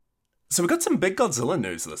So we got some big Godzilla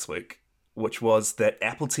news this week, which was that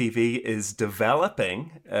Apple TV is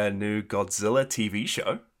developing a new Godzilla TV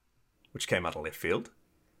show, which came out of left field,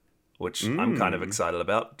 which I'm kind of excited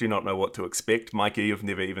about. Do not know what to expect. Mikey, you've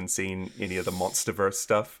never even seen any of the MonsterVerse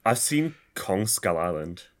stuff. I've seen Kong Skull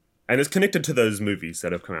Island, and it's connected to those movies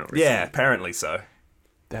that have come out recently. Yeah, apparently so.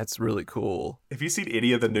 That's really cool. Have you seen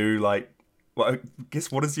any of the new, well, I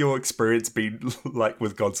guess what has your experience been like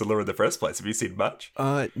with Godzilla in the first place? Have you seen much?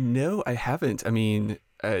 No, I haven't. I mean,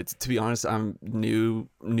 to be honest, I'm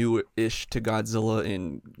new-ish to Godzilla,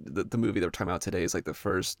 and the movie that we're talking about today is like the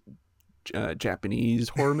first Japanese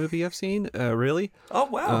horror movie I've seen, really. Oh,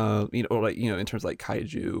 wow. In terms of like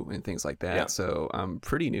kaiju and things like that. Yeah. So I'm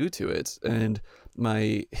pretty new to it. And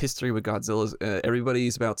my history with Godzilla is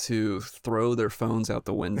everybody's about to throw their phones out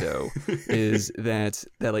the window. Is that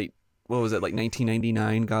like, what was it, like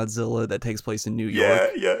 1999 Godzilla that takes place in New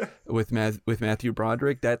York? Yeah. With Matthew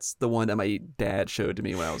Broderick. That's the one that my dad showed to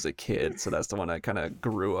me when I was a kid. So that's the one I kind of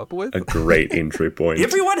grew up with. A great entry point.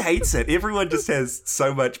 Everyone hates it. Everyone just has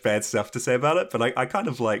so much bad stuff to say about it. But I kind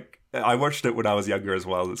of I watched it when I was younger as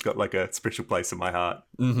well. It's got like a special place in my heart.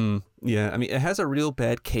 Mm-hmm. Yeah, I mean, it has a real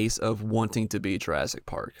bad case of wanting to be Jurassic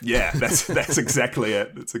Park. Yeah, that's exactly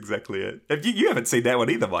it. That's exactly it. You haven't seen that one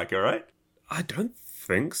either, Micah, right? I don't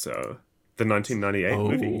think so. The 1998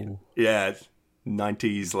 movie? Yeah,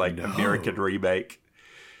 90s American remake.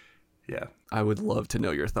 Yeah. I would love to know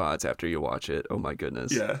your thoughts after you watch it. Oh my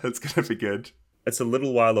goodness. Yeah, it's going to be good. It's a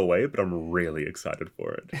little while away, but I'm really excited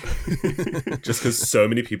for it. Just because so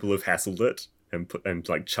many people have hassled it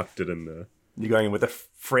and chucked it in the... You're going in with a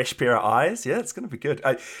fresh pair of eyes? Yeah, it's going to be good.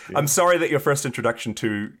 I'm sorry that your first introduction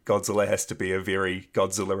to Godzilla has to be a very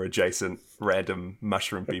Godzilla-adjacent, random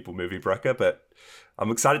mushroom people movie, Brucker, but I'm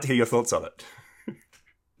excited to hear your thoughts on it.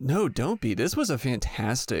 No, don't be. This was a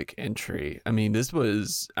fantastic entry. I mean,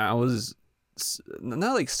 I was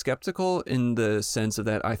not like skeptical in the sense of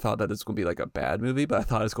that I thought that it's going to be like a bad movie, but I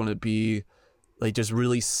thought it's going to be like just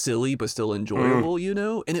really silly but still enjoyable,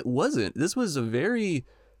 And it wasn't. This was a very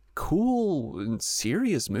cool and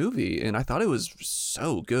serious movie, and I thought it was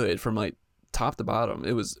so good from like top to bottom.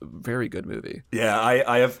 It was a very good movie. Yeah,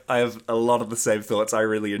 I have a lot of the same thoughts. I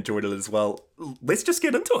really enjoyed it as well. Let's just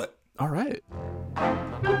get into it. All right.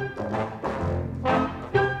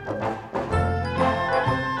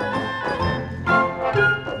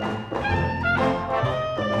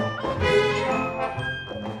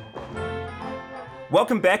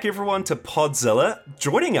 Welcome back, everyone, to Podzilla.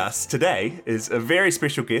 Joining us today is a very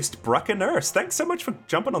special guest, Brucker Nourse. Thanks so much for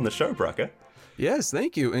jumping on the show, Brucker. Yes,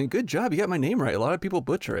 thank you. And good job. You got my name right. A lot of people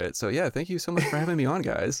butcher it. So yeah, thank you so much for having me on,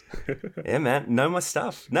 guys. Yeah, man. Know my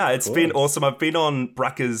stuff. No, it's been awesome. I've been on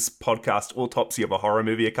Brucker's podcast, Autopsy of a Horror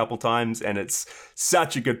Movie, a couple times, and it's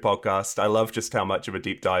such a good podcast. I love just how much of a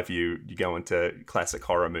deep dive you go into classic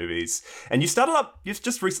horror movies. And you've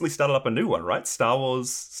just recently started up a new one, right? Star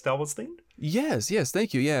Wars themed? Yes,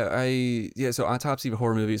 thank you. So Autopsy of a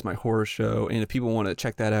Horror Movie is my horror show, and if people want to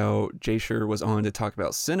check that out, Jay Sher was on to talk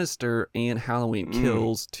about Sinister and Halloween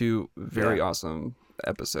Kills, two very awesome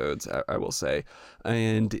episodes, I will say.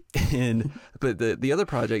 But the other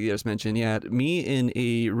project you just mentioned, me and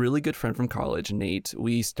a really good friend from college, Nate,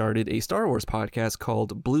 we started a Star Wars podcast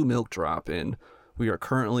called Blue Milk Drop, and we are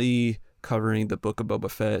currently covering the Book of Boba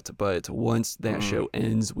Fett, but once that show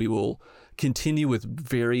ends, we will continue with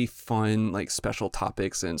very fun, like, special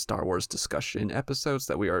topics and Star Wars discussion episodes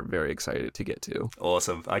that we are very excited to get to.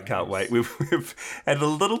 Awesome. I can't wait. We've had a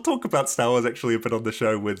little talk about Star Wars actually a bit on the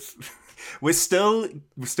show with... We're still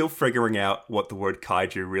figuring out what the word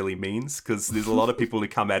kaiju really means, because there's a lot of people who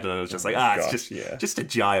come at it and it's just it's just a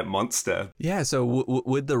giant monster. Yeah, so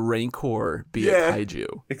would the Rancor be a kaiju?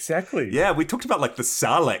 Exactly. Yeah, we talked about like the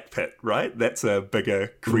Sarlacc pit, right? That's a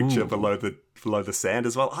bigger creature below the sand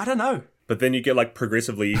as well. I don't know. But then you get like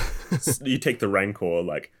progressively, you take the Rancor,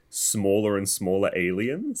 like smaller and smaller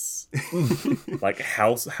aliens. Like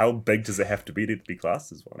how big does it have to be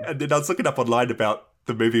classed as one? And then I was looking up online about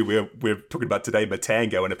the movie we're talking about today,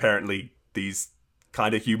 Matango, and apparently these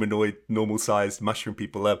kind of humanoid, normal-sized mushroom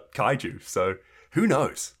people are kaiju. So who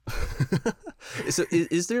knows? So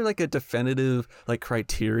is there like a definitive like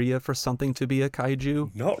criteria for something to be a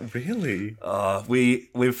kaiju? Not really.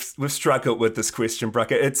 We've struggled with this question,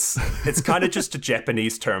 Brucker. It's kind of just a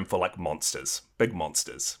Japanese term for like monsters, big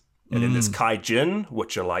monsters. And then there's kaijin,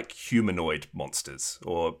 which are like humanoid monsters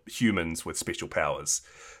or humans with special powers.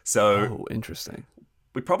 So interesting.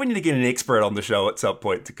 We probably need to get an expert on the show at some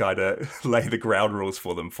point to kind of lay the ground rules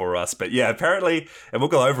for us. But yeah, apparently, and we'll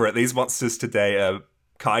go over it, these monsters today are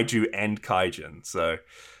kaiju and kaijin. So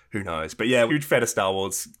Who knows? But yeah, huge fan of Star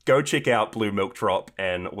Wars. Go check out Blue Milk Drop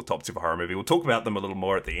and Autopsy of a Horror Movie. We'll talk about them a little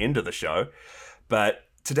more at the end of the show. But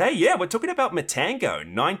today, yeah, we're talking about Matango.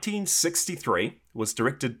 1963 was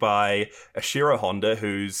directed by Ishiro Honda,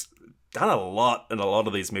 who's done a lot in a lot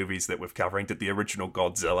of these movies that we're covering. Did the original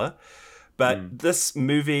Godzilla. But this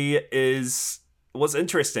movie was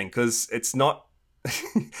interesting because it's not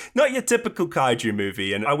your typical kaiju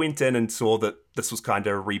movie. And I went in and saw that this was kind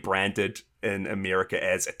of rebranded in America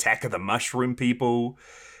as Attack of the Mushroom People.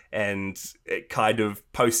 And it kind of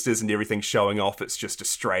posters and everything showing off. It's just a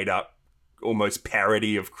straight up, almost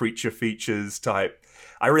parody of creature features type.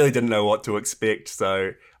 I really didn't know what to expect.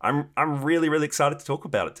 So I'm really, really excited to talk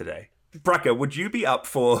about it today. Brucker, would you be up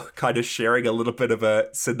for kind of sharing a little bit of a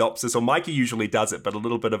synopsis, or Mikey usually does it, but a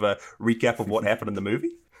little bit of a recap of what happened in the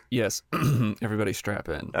movie? Yes. Everybody strap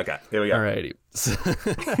in. Okay, here we go. Alrighty.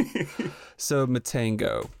 So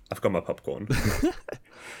Matango. I've got my popcorn.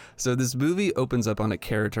 So this movie opens up on a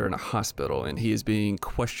character in a hospital, and he is being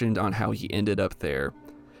questioned on how he ended up there.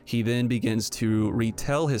 He then begins to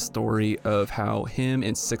retell his story of how him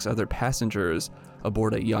and 6 other passengers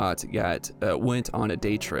aboard a yacht went on a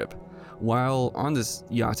day trip. While on this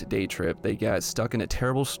yacht day trip, they got stuck in a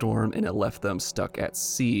terrible storm and it left them stuck at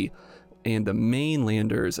sea, and the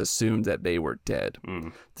mainlanders assumed that they were dead.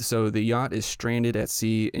 So the yacht is stranded at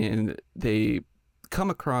sea, and they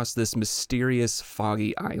come across this mysterious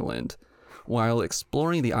foggy island. While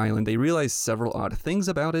exploring the island, they realize several odd things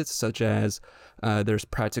about it, such as there's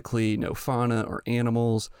practically no fauna or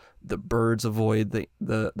animals, the birds avoid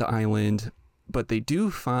the island, but they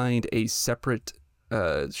do find a separate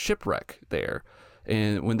shipwreck there.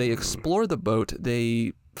 And when they explore the boat,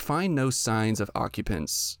 they find no signs of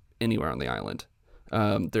occupants anywhere on the island.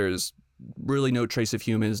 There's really no trace of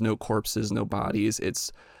humans, no corpses, no bodies.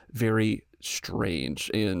 It's very strange.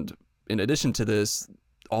 And in addition to this,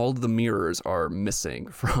 all the mirrors are missing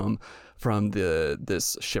from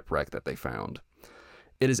this shipwreck that they found.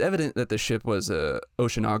 It is evident that the ship was an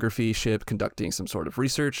oceanography ship conducting some sort of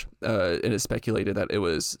research. It is speculated that it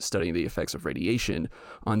was studying the effects of radiation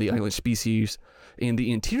on the island species, and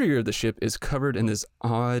the interior of the ship is covered in this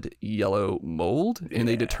odd yellow mold, and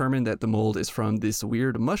they determined that the mold is from this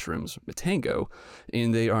weird mushrooms, Matango,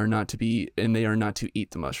 and they are not to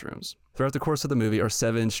eat the mushrooms. Throughout the course of the movie, our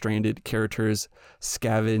 7 stranded characters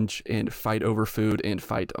scavenge and fight over food and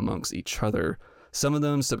fight amongst each other. Some of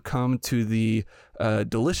them succumb to the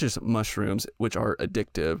delicious mushrooms, which are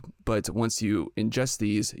addictive, but once you ingest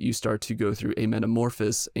these, you start to go through a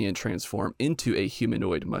metamorphosis and transform into a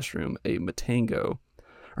humanoid mushroom, a Matango.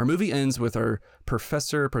 Our movie ends with our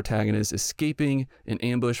professor protagonist escaping an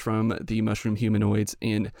ambush from the mushroom humanoids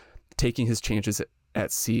and taking his chances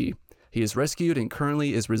at sea. He is rescued and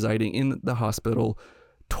currently is residing in the hospital,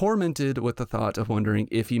 tormented with the thought of wondering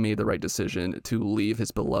if he made the right decision to leave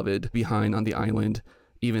his beloved behind on the island,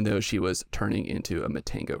 even though she was turning into a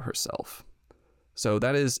Matango herself. So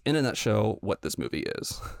that is, in a nutshell, what this movie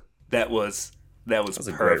is. That was That's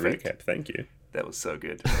a great recap. Thank you. That was so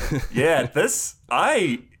good. Yeah,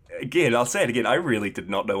 I'll say it again, I really did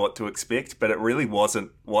not know what to expect, but it really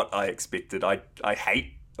wasn't what I expected. I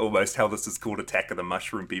hate almost how this is called Attack of the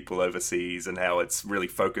Mushroom People overseas, and how it's really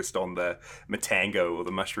focused on the Matango or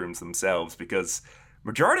the mushrooms themselves, because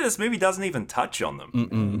majority of this movie doesn't even touch on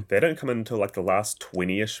them. They don't come in until like the last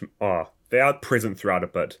 20-ish. They are present throughout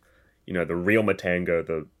it, but the real Matango,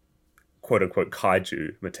 the quote-unquote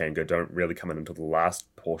kaiju Matango, don't really come in until the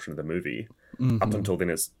last portion of the movie. Up until then,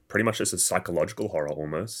 it's pretty much just a psychological horror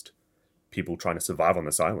almost. People trying to survive on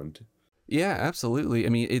this island. Yeah, absolutely. I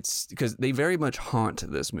mean, it's because they very much haunt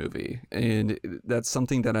this movie. And that's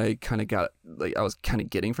something that I kind of I was kind of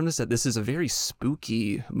getting from this, that this is a very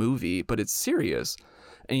spooky movie, but it's serious.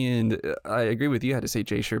 And I agree with you, I had to say,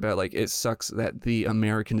 Jay, about it sucks that the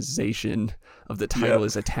Americanization of the title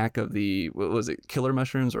is Attack of the, what was it, Killer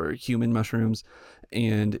Mushrooms or Human Mushrooms.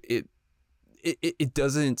 And it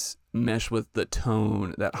doesn't mesh with the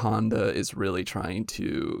tone that Honda is really trying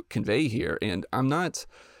to convey here. And I'm not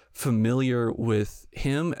familiar with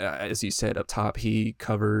him. As you said up top, he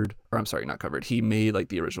made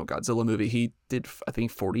the original Godzilla movie. He did, I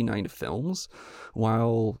think, 49 films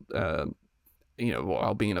while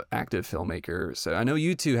being an active filmmaker. So I know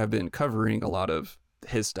you two have been covering a lot of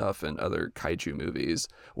his stuff and other kaiju movies.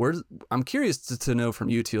 I'm curious to know from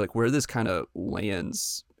you two, where this kind of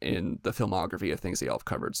lands in the filmography of things that y'all have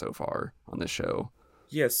covered so far on this show.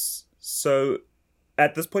 Yes. So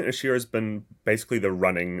at this point, Ishiro's been basically the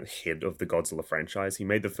running head of the Godzilla franchise. He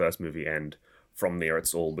made the first movie, and from there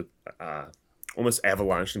it's all almost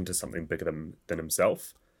avalanched into something bigger than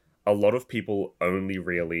himself. A lot of people only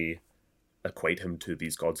really equate him to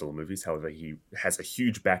these Godzilla movies. However, he has a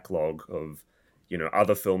huge backlog of,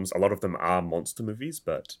 other films. A lot of them are monster movies,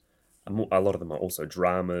 but a lot of them are also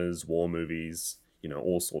dramas, war movies,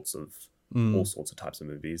 all sorts of types of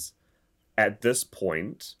movies. At this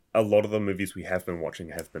point, a lot of the movies we have been watching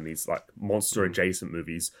have been these like monster adjacent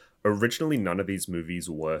movies. Originally, none of these movies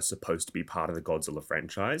were supposed to be part of the Godzilla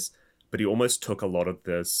franchise, but he almost took a lot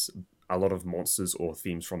of monsters or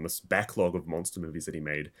themes from this backlog of monster movies that he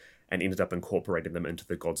made and ended up incorporating them into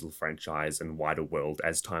the Godzilla franchise and wider world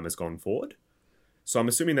as time has gone forward. So I'm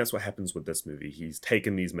assuming that's what happens with this movie. He's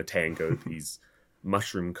taken these Matango, these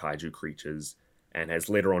mushroom kaiju creatures, and has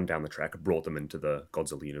later on down the track brought them into the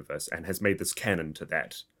Godzilla universe and has made this canon to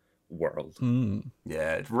that world.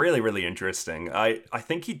 Yeah, it's really, really interesting. I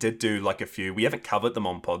think he did do like a few, we haven't covered them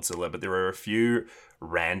on Podzilla, but there are a few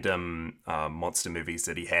random monster movies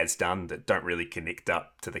that he has done that don't really connect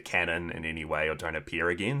up to the canon in any way or don't appear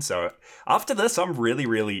again. So after this, I'm really,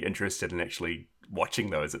 really interested in actually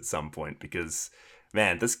watching those at some point because,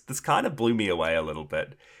 man, this kind of blew me away a little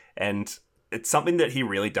bit. And it's something that he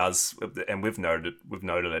really does, and we've noted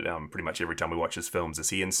it pretty much every time we watch his films, is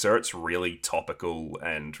he inserts really topical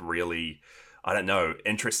and really, I don't know,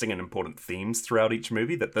 interesting and important themes throughout each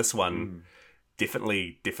movie, that this one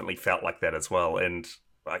definitely felt like that as well. And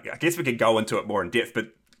I guess we could go into it more in depth, but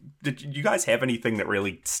did you guys have anything that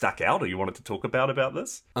really stuck out or you wanted to talk about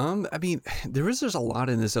this? I mean, there's a lot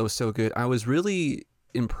in this that was so good. I was really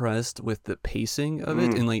impressed with the pacing of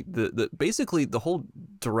it and like the basically the whole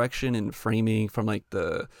direction and framing from like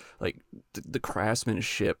the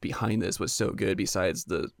craftsmanship behind this was so good besides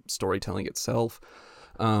the storytelling itself.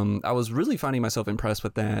 I was really finding myself impressed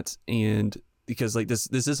with that, and because like this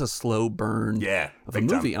is a slow burn of a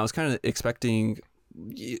movie. I was kind of expecting,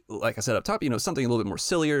 like I said up top, something a little bit more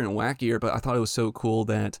sillier and wackier, but I thought it was so cool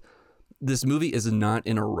that this movie is not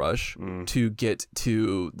in a rush to get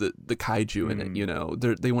to the kaiju in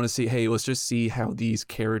it. They want to see, hey, let's just see how these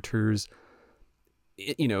characters,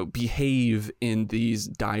 behave in these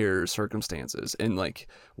dire circumstances, and like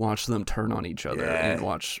watch them turn on each other and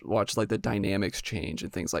watch like the dynamics change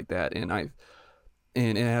and things like that. And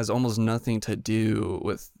it has almost nothing to do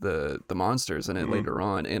with the monsters in it later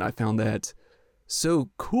on. And I found that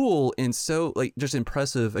so cool and so like just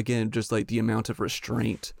impressive. Again, just like the amount of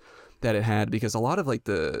restraint that it had, because a lot of like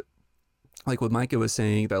what Micah was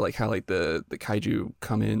saying about like how like the kaiju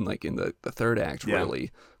come in like in the third act, really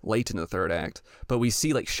late in the third act, but we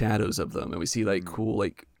see like shadows of them and we see like cool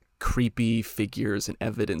like creepy figures and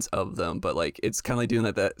evidence of them, but like it's kind of like doing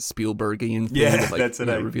that Spielbergian thing of, like, that's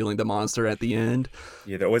revealing the monster at the end.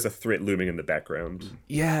 There's always a threat looming in the background.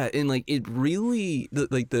 And like it really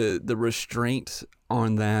the restraint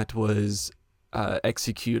on that was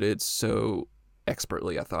executed so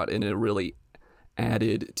expertly, I thought, and it really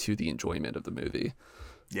added to the enjoyment of the movie.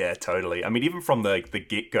 Yeah, totally. I mean, even from the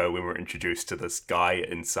get-go, when we were introduced to this guy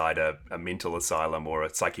inside a mental asylum or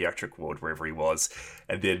a psychiatric ward, wherever he was,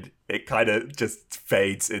 and then it kind of just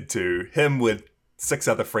fades into him with 6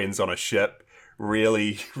 other friends on a ship,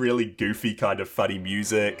 really, really goofy kind of funny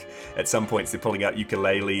music. At some points, they're pulling out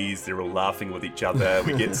ukuleles, they're all laughing with each other.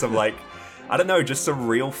 We get some, like, I don't know, just some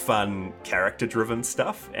real fun character-driven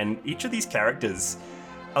stuff. And each of these characters,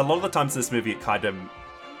 a lot of the times in this movie, it kind of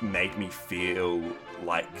made me feel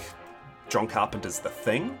like John Carpenter's The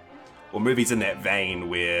Thing, or movies in that vein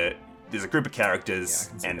where there's a group of characters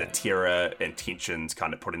and the terror and tensions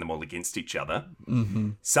kind of putting them all against each other.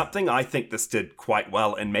 Something I think this did quite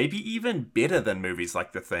well, and maybe even better than movies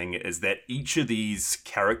like The Thing, is that each of these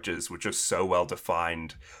characters were just so well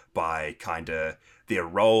defined by kind of their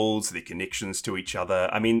roles, their connections to each other.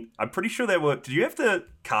 I mean, I'm pretty sure they were... Did you have to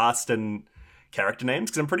cast and character names?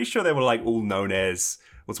 Because I'm pretty sure they were like all known as...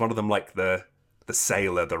 Was one of them like the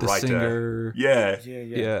sailor, the writer? Singer.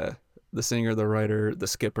 Yeah. The singer, the writer, the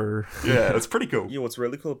skipper. Yeah, that's pretty cool. Yeah, what's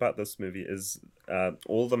really cool about this movie is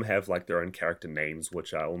all of them have like their own character names,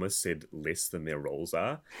 which are almost said less than their roles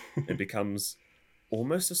are. It becomes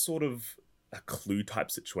almost a sort of a clue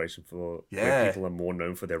type situation for where people are more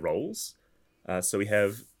known for their roles. So we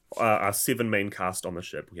have our 7 main cast on the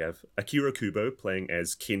ship. We have Akira Kubo playing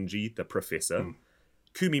as Kenji, the professor.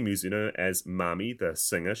 Kumi Mizuno as Mami, the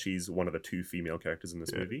singer. She's one of the 2 female characters in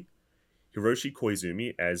this movie. Hiroshi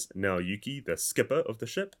Koizumi as Naoyuki, the skipper of the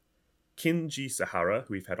ship. Kenji Sahara,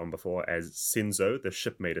 who we've had on before, as Senzo, the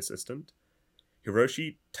shipmate assistant.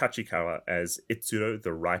 Hiroshi Tachikawa as Itsuro,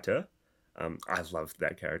 the writer. I loved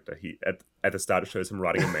that character. He at the start it shows him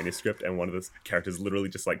writing a manuscript, and one of the characters literally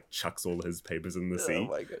just like chucks all his papers in the sea,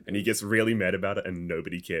 my goodness. and he gets really mad about it, and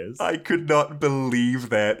nobody cares. I could not believe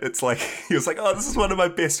that. It's like, he was like, oh, this is one of my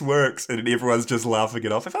best works, and everyone's just laughing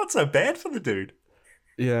it off. I felt so bad for the dude.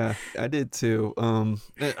 Yeah, I did too. I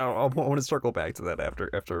want to circle back to that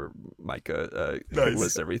after Micah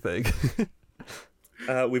lists everything.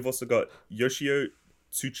 We've also got Yoshio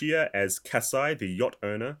Tsuchiya as Kasai, the yacht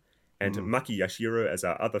owner, and Maki Yashiro as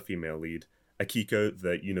our other female lead, Akiko,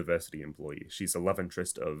 the university employee. She's a love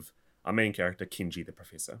interest of our main character, Kinji, the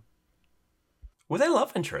professor. Were they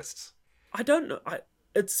love interests? I don't know.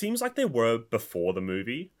 It seems like they were before the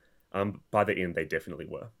movie. By the end, they definitely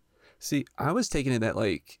were. See, I was taking it that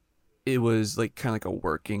like it was like kind of like a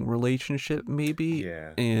working relationship, maybe.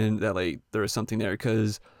 Yeah. And that like there was something there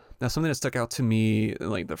because now something that stuck out to me in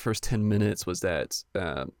like the first 10 minutes was that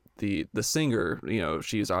the singer,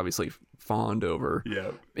 she is obviously fawned over.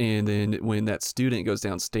 Yeah. And then when that student goes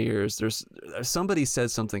downstairs, there's somebody said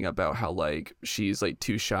something about how like she's like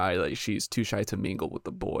too shy, like she's too shy to mingle with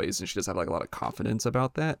the boys, and she doesn't have like a lot of confidence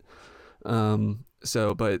about that. But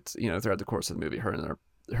throughout the course of the movie, her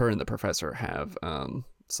and the professor have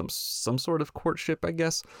some sort of courtship, I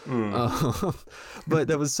guess. But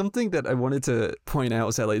that was something that I wanted to point out,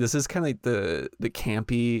 was that like this is kind of like the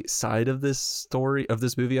campy side of this story of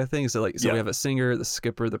this movie, I think. So we have a singer, the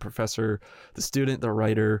skipper, the professor, the student, the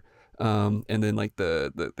writer, and then like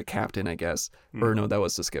the captain, I guess. Or no, that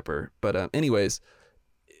was the skipper. But anyways,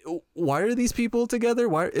 why are these people together?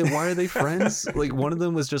 Why are they friends? Like one of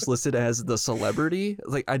them was just listed as the celebrity.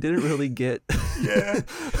 Like I didn't really get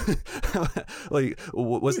like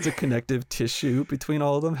what's the connective tissue between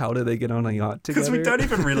all of them? How do they get on a yacht together? Because we don't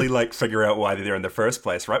even really like figure out why they're there in the first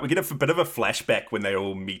place, right? We get a bit of a flashback when they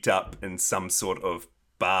all meet up in some sort of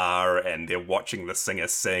bar and they're watching the singer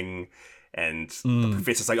sing. And the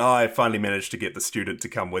professor's like, oh, I finally managed to get the student to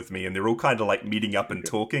come with me. And they're all kind of like meeting up and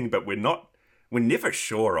talking, but we're never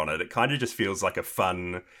sure on it. It kind of just feels like a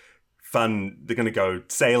fun, they're going to go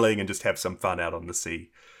sailing and just have some fun out on the sea.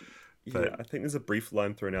 But yeah, I think there's a brief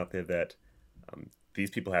line thrown out there that these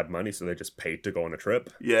people have money, so they just paid to go on a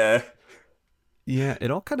trip. Yeah. Yeah, it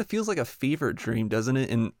all kind of feels like a fever dream, doesn't it?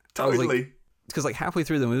 And totally. Because like halfway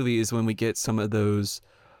through the movie is when we get some of those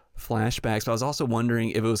flashbacks, but I was also wondering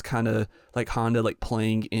if it was kind of like Honda like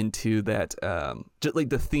playing into that just like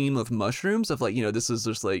the theme of mushrooms of like, this is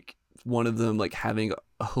just like one of them like having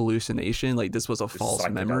a hallucination, like this was a false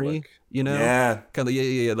memory, yeah, kind of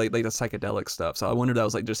like the psychedelic stuff. So I wondered, that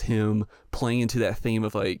was like just him playing into that theme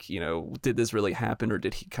of like, did this really happen, or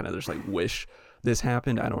did he kind of just like wish this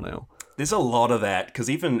happened? I don't know. There's a lot of that, because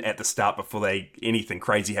even at the start, before anything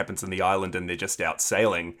crazy happens in the island and they're just out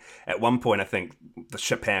sailing, at one point I think the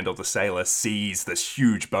ship hand or the sailor sees this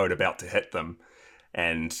huge boat about to hit them,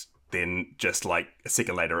 and then just like a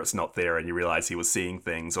second later it's not there and you realize he was seeing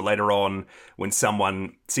things. Or later on, when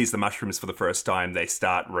someone sees the mushrooms for the first time, they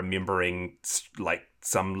start remembering like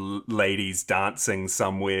some ladies dancing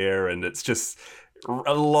somewhere, and it's just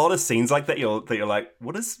a lot of scenes like that you're like,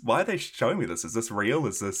 why are they showing me this? Is this real?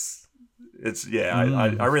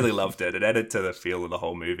 I really loved it. It added to the feel of the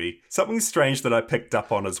whole movie. Something strange that I picked up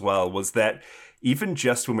on as well was that even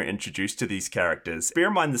just when we're introduced to these characters, bear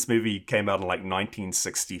in mind this movie came out in like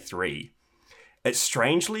 1963, it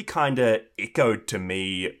strangely kind of echoed to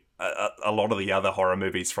me a lot of the other horror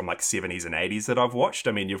movies from like 70s and 80s that I've watched.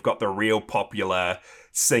 I mean, you've got the real popular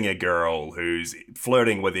singer girl who's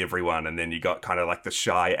flirting with everyone, and then you got kind of like the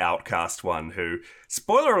shy outcast one who,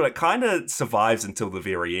 spoiler alert, kind of survives until the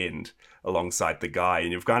very end alongside the guy.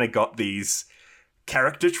 And you've kind of got these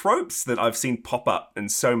character tropes that I've seen pop up in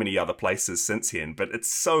so many other places since then, but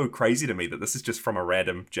it's so crazy to me that this is just from a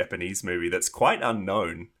random Japanese movie that's quite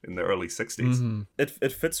unknown in the early 60s. Mm-hmm.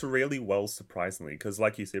 It fits really well, surprisingly, because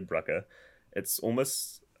like you said, Brucker, it's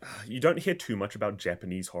almost, you don't hear too much about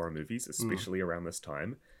Japanese horror movies, especially around this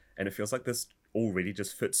time, and it feels like this already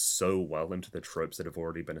just fits so well into the tropes that have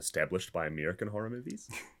already been established by American horror movies.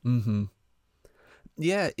 Mm-hmm.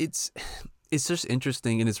 Yeah, it's just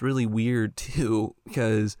interesting, and it's really weird too,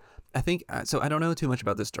 because I think, so I don't know too much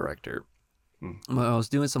about this director. I was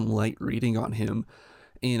doing some light reading on him,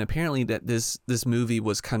 and apparently that this movie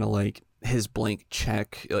was kind of like his blank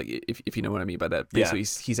check, like if you know what I mean by that. Basically,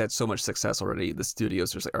 he's had so much success already, the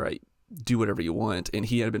studio's just like, all right, do whatever you want, and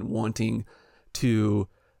he had been wanting to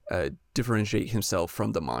differentiate himself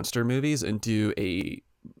from the monster movies and do a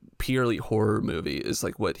purely horror movie is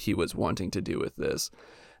like what he was wanting to do with this.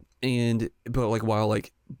 But like while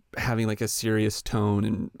like having like a serious tone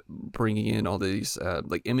and bringing in all these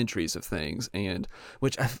like imageries of things, and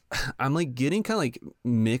which I'm like getting kind of like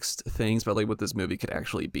mixed things about like what this movie could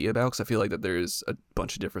actually be about, because I feel like that there's a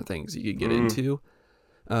bunch of different things you could get into.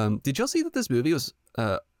 Did y'all see that this movie was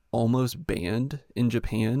almost banned in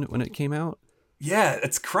Japan when it came out? Yeah,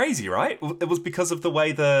 it's crazy, right? It was because of the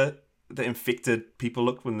way the infected people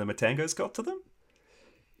looked when the Matangos got to them?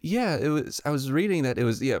 Yeah, it was. I was reading that it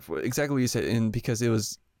was, exactly what you said, and because it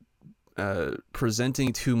was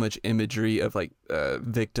presenting too much imagery of like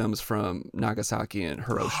victims from Nagasaki and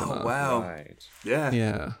Hiroshima. Oh, wow. Right.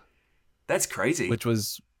 Yeah. That's crazy. Which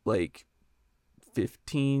was like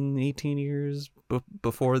 15, 18 years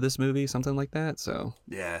before this movie, something like that. So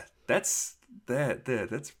yeah, that's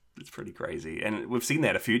pretty crazy. And we've seen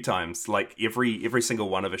that a few times. Like every single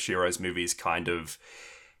one of Ishiro's movies kind of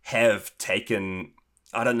have taken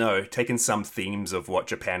some themes of what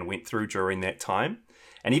Japan went through during that time.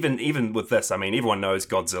 And even with this, I mean, everyone knows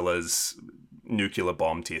Godzilla's nuclear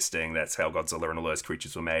bomb testing. That's how Godzilla and all those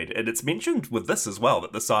creatures were made. And it's mentioned with this as well,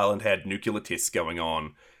 that this island had nuclear tests going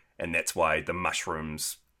on, and that's why the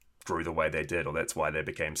mushrooms grew the way they did, or that's why they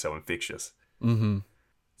became so infectious. Mm-hmm.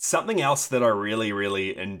 Something else that I really,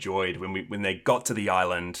 really enjoyed when they got to the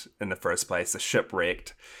island in the first place, the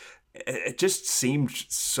shipwrecked, it just seemed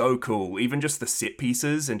so cool. Even just the set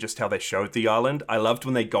pieces and just how they showed the island. I loved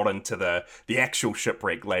when they got into the actual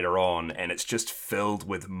shipwreck later on, and it's just filled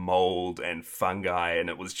with mold and fungi, and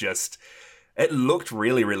it looked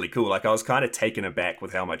really, really cool. Like, I was kind of taken aback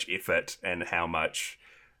with how much effort and how much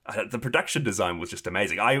the production design was just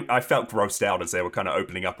amazing. I felt grossed out as they were kind of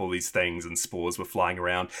opening up all these things and spores were flying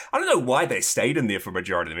around. I don't know why they stayed in there for a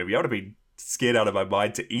majority of the movie. I would have been scared out of my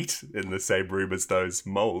mind to eat in the same room as those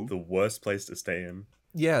mold. The worst place to stay in.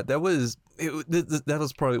 Yeah, that was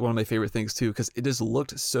probably one of my favorite things too, because it just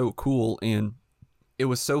looked so cool, and it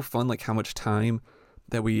was so fun, like how much time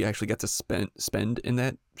that we actually got to spend in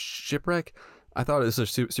that shipwreck. I thought it was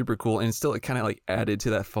just super cool, and still it kind of like added to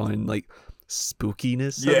that fun like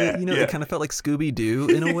spookiness of it. It kind of felt like Scooby-Doo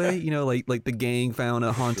in a way. Like the gang found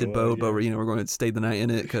a haunted boat, but we're going to stay the night in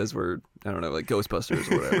it because we're, I don't know, like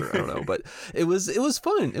Ghostbusters or whatever. I don't know, but it was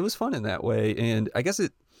fun. It was fun in that way, and I guess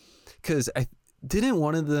because I didn't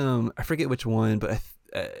one of them, I forget which one, but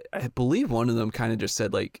I believe one of them kind of just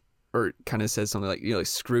said like, or kind of said something like, like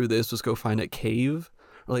screw this, let's go find a cave.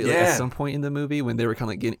 Or like at some point in the movie when they were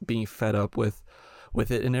kind of like being fed up with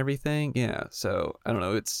it and everything. Yeah, so I don't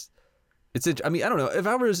know. I mean, I don't know. If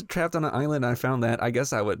I was trapped on an island and I found that, I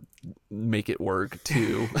guess I would make it work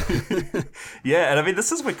too. Yeah, and I mean,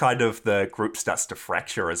 this is where kind of the group starts to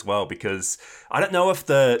fracture as well, because I don't know if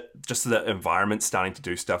the environment's starting to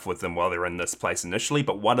do stuff with them while they're in this place initially,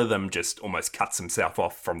 but one of them just almost cuts himself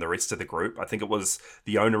off from the rest of the group. I think it was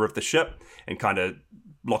the owner of the ship, and kind of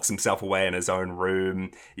locks himself away in his own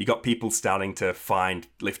room. You got people starting to find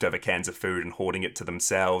leftover cans of food and hoarding it to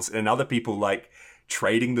themselves, and other people like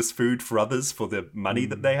trading this food for others for the money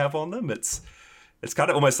that they have on them. It's kind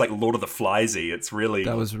of almost like Lord of the Fliesy. It's really...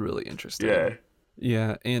 That was really interesting. Yeah.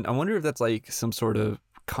 Yeah, and I wonder if that's like some sort of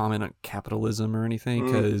comment on capitalism or anything,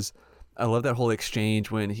 because I love that whole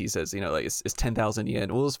exchange when he says, like it's 10,000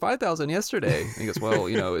 yen. Well, it was 5,000 yesterday. And he goes, well,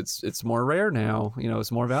 it's more rare now.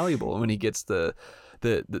 It's more valuable. And when he gets the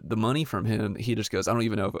money from him, he just goes, I don't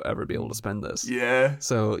even know if I'll ever be able to spend this. Yeah.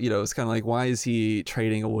 So, it's kind of like, why is he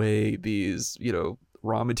trading away these,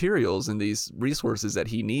 raw materials and these resources that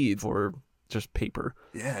he needs for just paper?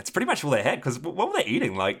 Yeah, it's pretty much all they had, because what were they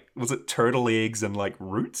eating? Like, was it turtle eggs and like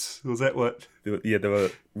roots? Was that what? There were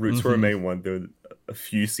roots were a main one. There were a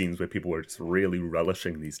few scenes where people were just really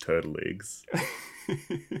relishing these turtle eggs.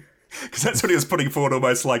 Because that's what he was putting forward,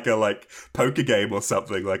 almost like a poker game or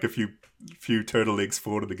something, like a few turtle eggs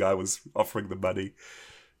forward, and the guy was offering the money.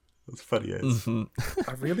 It's funny as. Mm-hmm.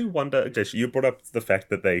 I really wonder, Jason, you brought up the fact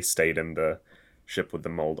that they stayed in the ship with the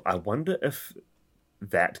mold. I wonder if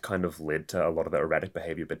that kind of led to a lot of the erratic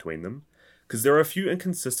behavior between them. Because there are a few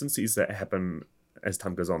inconsistencies that happen as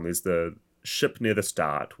time goes on. There's the ship near the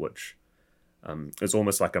start, which is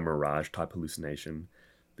almost like a mirage type hallucination.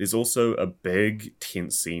 There's also a big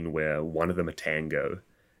tense scene where one of the Matango,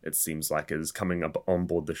 it seems like, is coming up on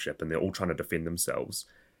board the ship, and they're all trying to defend themselves.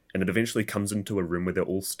 And it eventually comes into a room where they're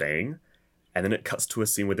all staying, and then it cuts to a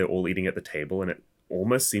scene where they're all eating at the table, and it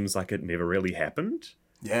almost seems like it never really happened.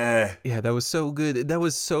 Yeah. Yeah, that was so good. That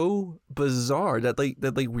was so bizarre. That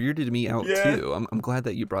weirded me out too. I'm glad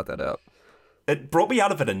that you brought that up. It brought me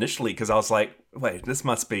out of it initially, because I was like, wait, this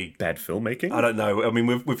must be bad filmmaking? I don't know. I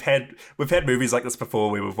mean, we've had movies like this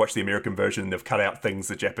before where we've watched the American version and they've cut out things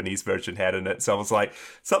the Japanese version had in it. So I was like,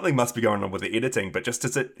 something must be going on with the editing. But just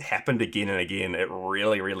as it happened again and again, it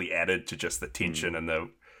really, really added to just the tension and the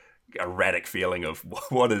erratic feeling of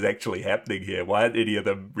what is actually happening here. Why aren't any of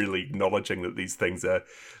them really acknowledging that these things are,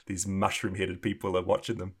 these mushroom-headed people are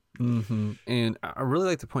watching them? Mm-hmm. And I really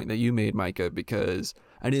like the point that you made, Micah, because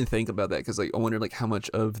I didn't think about that, because like I wonder like how much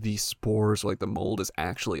of the spores, like the mold, is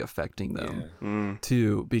actually affecting them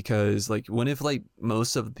too. Because like what if like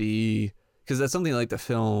most of the, because that's something like the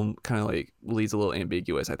film kind of like leaves a little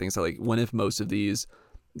ambiguous, I think. So like what if most of these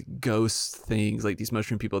ghost things, like these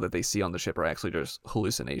mushroom people that they see on the ship, are actually just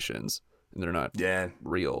hallucinations and they're not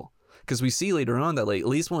real? Because we see later on that like at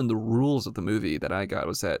least one of the rules of the movie that I got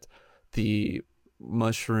was that the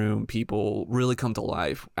mushroom people really come to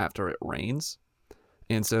life after it rains,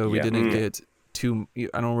 and so we didn't get too,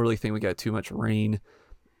 I don't really think we got too much rain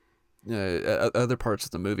other parts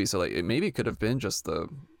of the movie, so like maybe it could have been just the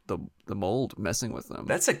mold messing with them.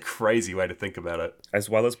 That's a crazy way to think about it.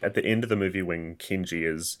 As well as at the end of the movie when Kenji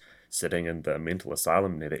is sitting in the mental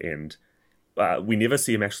asylum near the end, we never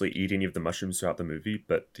see him actually eat any of the mushrooms throughout the movie,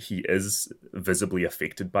 but he is visibly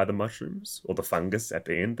affected by the mushrooms or the fungus at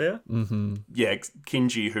the end there. Mm-hmm. Yeah,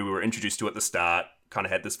 Kenji, who we were introduced to at the start, kind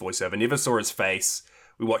of had this voiceover. Never saw his face.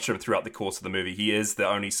 We watched him throughout the course of the movie. He is the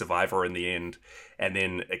only survivor in the end. And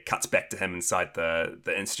then it cuts back to him inside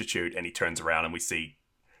the institute, and he turns around and we see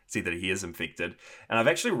that he is infected. And I've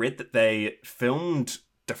actually read that they filmed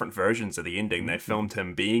different versions of the ending. They filmed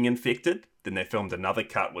him being infected, then they filmed another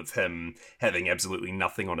cut with him having absolutely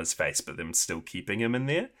nothing on his face, but them still keeping him in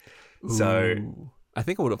there. Ooh, so I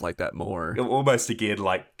think I would have liked that more. Almost again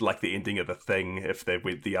like the ending of The Thing if they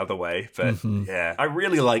went the other way. But yeah, I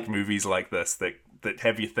really like movies like this that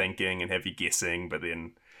have you thinking and have you guessing, but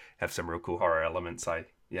then have some real cool horror elements. I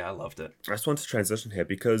loved it. I just want to transition here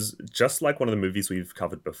because just like one of the movies we've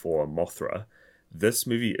covered before, Mothra, this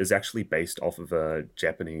movie is actually based off of a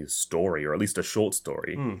Japanese story, or at least a short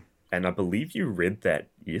story. And I believe you read that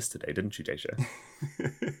yesterday, didn't you, Daisha?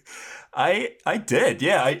 I did,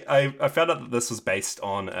 yeah. I found out that this was based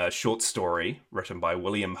on a short story written by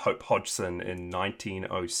William Hope Hodgson in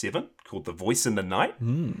 1907 called The Voice in the Night.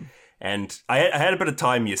 And I had a bit of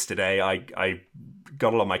time yesterday. I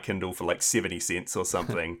got it on my Kindle for like 70 cents or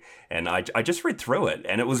something. And I just read through it.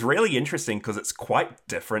 And it was really interesting because it's quite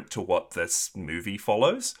different to what this movie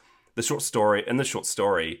follows. In the short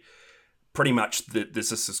story, pretty much there's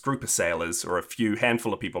this group of sailors or a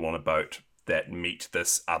handful of people on a boat that meet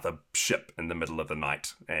this other ship in the middle of the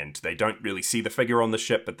night. And they don't really see the figure on the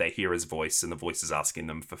ship, but they hear his voice, and the voice is asking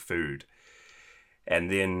them for food. And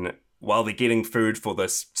then while they're getting food for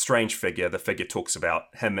this strange figure, the figure talks about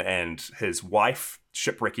him and his wife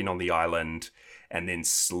shipwrecking on the island, and then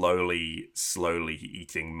slowly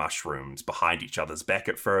eating mushrooms behind each other's back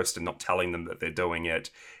at first and not telling them that they're doing it.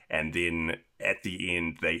 And then at the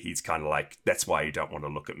end, he's kind of like, that's why you don't want to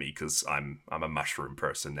look at me, because I'm a mushroom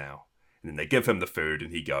person now. And then they give him the food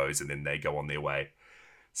and he goes, and then they go on their way.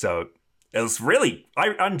 So it was really,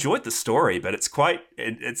 I enjoyed the story, but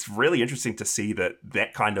it's really interesting to see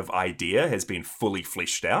that kind of idea has been fully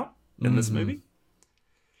fleshed out in this movie.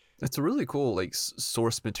 It's a really cool like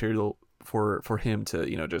source material for him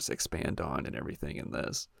to, just expand on and everything in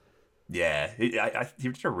this. Yeah, he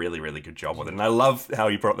did a really, really good job with it. And I love how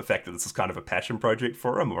he brought up the fact that this is kind of a passion project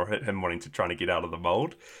for him, or him wanting to try to get out of the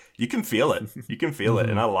mold. You can feel it. You can feel it.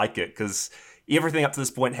 And I like it because everything up to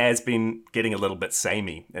this point has been getting a little bit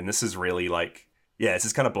samey. And this is really like, it's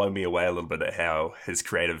just kind of blown me away a little bit at how his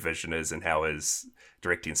creative vision is and how his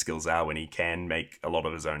directing skills are when he can make a lot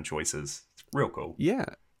of his own choices. It's real cool. Yeah.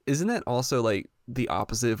 Isn't that also like the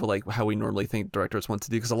opposite of like how we normally think directors want to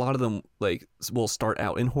do? Because a lot of them like will start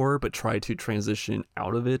out in horror but try to transition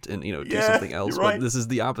out of it and do something else. Right. But this is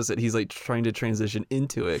the opposite. He's like trying to transition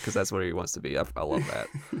into it because that's where he wants to be. I love that.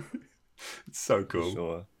 It's so cool.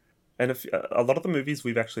 Sure. And a lot of the movies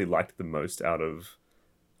we've actually liked the most out of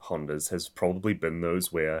Honda's has probably been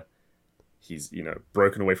those where he's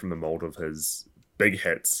broken away from the mold of his big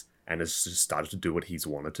hits and has just started to do what he's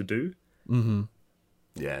wanted to do. Mm-hmm.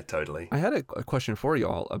 Yeah, totally. I had a question for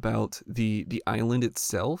y'all about the island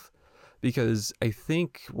itself, because I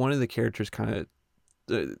think one of the characters kind of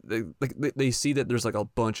they see that there's like a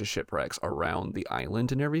bunch of shipwrecks around the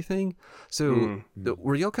island and everything. So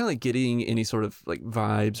were y'all kind of like getting any sort of like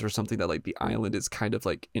vibes or something that like the island is kind of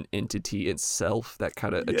like an entity itself that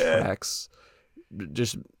kind of attracts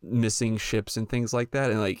just missing ships and things like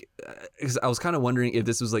that? And like, 'cause I was kind of wondering if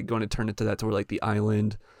this was like going to turn into that, to where like the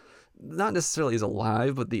island not necessarily is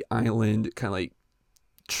alive, but the island kind of like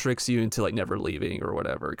tricks you into like never leaving or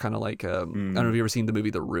whatever. Kind of like I don't know if you ever seen the movie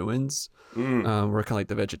The Ruins, where kind of like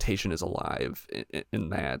the vegetation is alive in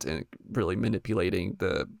that and really manipulating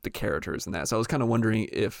the characters in that. So I was kind of wondering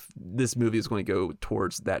if this movie is going to go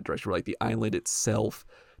towards that direction, where like the island itself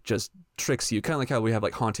just tricks you, kind of like how we have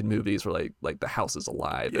like haunted movies where like the house is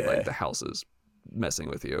alive and like the house is messing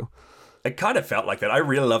with you. It kind of felt like that. I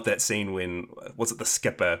really love that scene when, was it the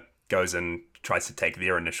skipper goes and tries to take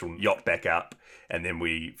their initial yacht back up, and then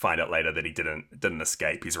we find out later that he didn't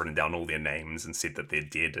escape. He's written down all their names and said that they're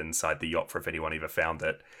dead inside the yacht for if anyone ever found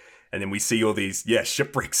it. And then we see all these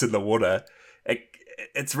shipwrecks in the water.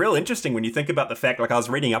 It's real interesting when you think about the fact, like I was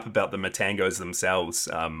reading up about the Matangos themselves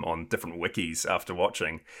on different wikis after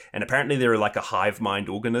watching, and apparently they're like a hive mind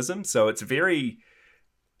organism. So that's a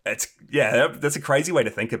crazy way to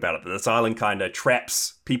think about it. That this island kind of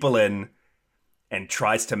traps people in and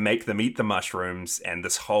tries to make them eat the mushrooms, and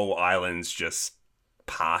this whole island's just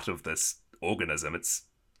part of this organism. It's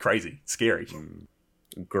crazy, scary.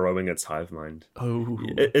 Growing its hive mind. Oh,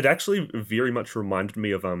 it actually very much reminded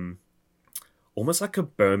me of almost like a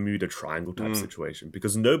Bermuda Triangle type situation,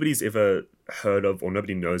 because nobody's ever heard of or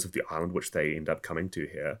nobody knows of the island which they end up coming to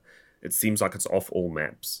here. It seems like it's off all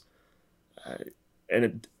maps.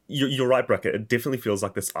 And you're right, Brucker. It definitely feels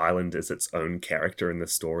like this island is its own character in the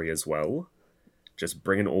story as well. Just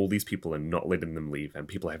bringing all these people and not letting them leave, and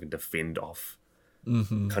people having to fend off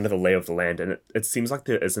kind of the lay of the land. And it seems like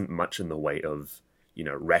there isn't much in the way of,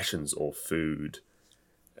 rations or food.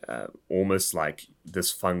 Almost like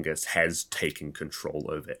this fungus has taken control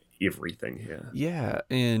over everything here. Yeah,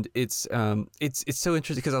 and it's so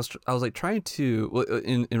interesting because I was like trying to,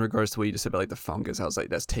 in regards to what you just said about like the fungus, I was like,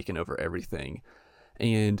 that's taken over everything.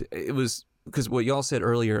 And it was because what y'all said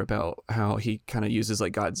earlier about how he kind of uses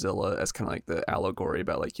like Godzilla as kind of like the allegory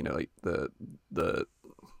about like, like the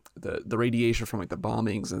radiation from like the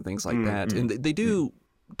bombings and things like that. And they do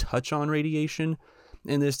touch on radiation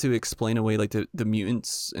in this to explain away like the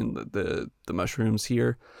mutants and the mushrooms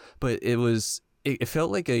here. But it felt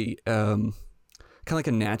like a kind of like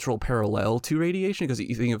a natural parallel to radiation, because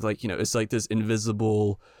you think of like, it's like this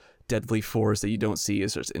invisible deadly force that you don't see,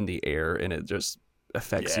 is just in the air and it just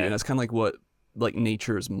affects you. And that's kind of like what like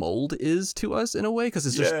nature's mold is to us in a way, because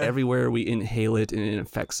it's just everywhere. We inhale it and it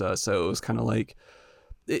affects us. So it was kind of like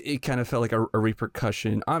it kind of felt like a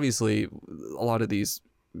repercussion. Obviously a lot of these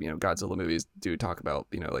Godzilla movies do talk about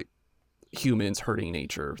like humans hurting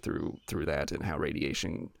nature through that, and how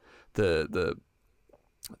radiation, the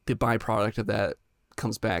byproduct of that,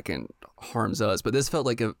 comes back and harms us. But this felt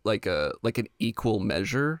like an equal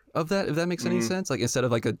measure of that, if that makes any sense. Like instead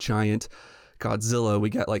of like a giant Godzilla, we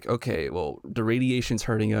got like, okay, well, the radiation's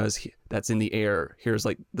hurting us, that's in the air. Here's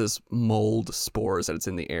like this mold spores that it's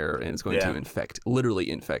in the air, and it's going to literally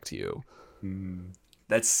infect you.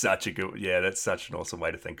 That's such an awesome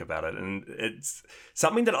way to think about it. And it's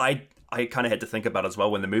something that I kind of had to think about as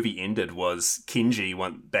well when the movie ended. Was Kenji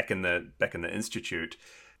went back in the institute,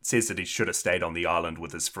 says that he should have stayed on the island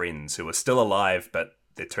with his friends who are still alive, but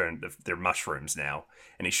they're mushrooms now,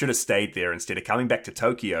 and he should have stayed there instead of coming back to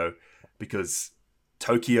Tokyo, because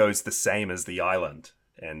Tokyo's the same as the island,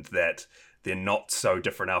 and that they're not so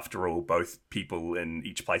different after all. Both people in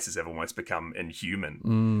each places have almost become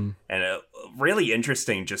inhuman. And really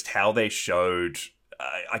interesting just how they showed,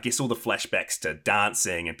 I guess, all the flashbacks to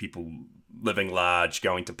dancing and people living large,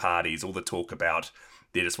 going to parties, all the talk about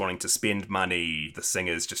they're just wanting to spend money, the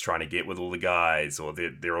singer's just trying to get with all the guys, or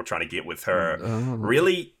they're all trying to get with her.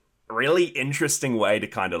 Really, really interesting way to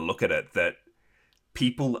kind of look at it, that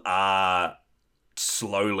people are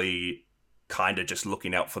slowly kind of just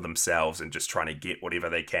looking out for themselves and just trying to get whatever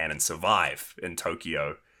they can and survive in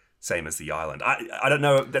Tokyo, same as the island. I don't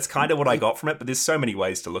know, that's kind of what I got from it, but there's so many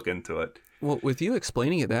ways to look into it. Well, with you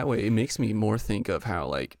explaining it that way, it makes me more think of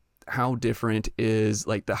how different is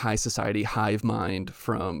like the high society hive mind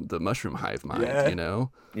from the mushroom hive mind,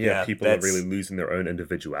 Yeah, people are really losing their own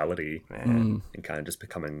individuality and kind of just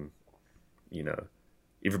becoming,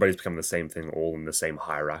 everybody's becoming the same thing, all in the same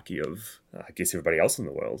hierarchy of, I guess, everybody else in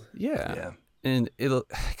the world. Yeah. And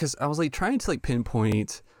because I was like trying to like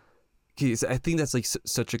pinpoint, because I think that's like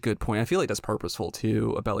such a good point. I feel like that's purposeful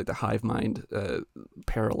too, about like the hive mind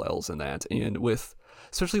parallels in that, and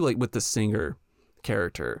especially like with the singer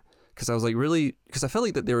character, because I was like because I felt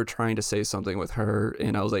like that they were trying to say something with her,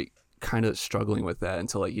 and I was like kind of struggling with that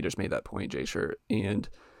until like you just made that point, Jay. And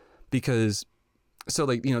because so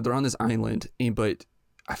like they're on this island, but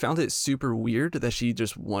I found it super weird that she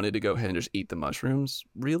just wanted to go ahead and just eat the mushrooms,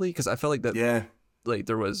 really, because I felt like that like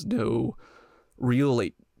there was no real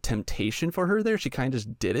like temptation for her there. She kind of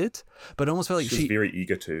just did it, but it almost felt like she was very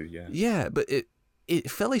eager to. Yeah, but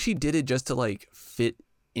it felt like she did it just to like fit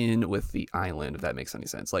in with the island, if that makes any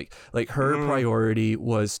sense. Like her priority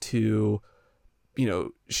was to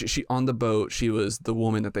she on the boat, she was the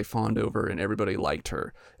woman that they fawned over and everybody liked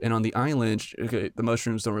her. And on the island, okay, the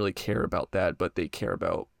mushrooms don't really care about that, but they care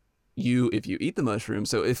about you if you eat the mushroom.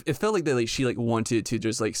 So it felt like that, like she like wanted to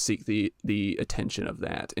just like seek the attention of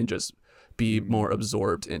that and just be more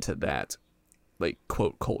absorbed into that like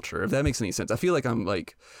quote culture, if that makes any sense. I feel like I'm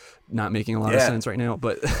like not making a lot of sense right now,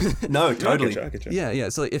 but no, totally. I get you. Yeah.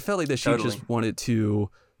 So like, it felt like that she just wanted to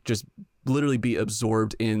just literally be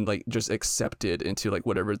absorbed in like just accepted into like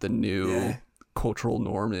whatever the new cultural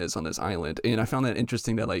norm is on this island. And I found that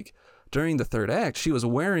interesting that like during the third act, she was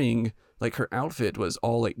wearing like her outfit was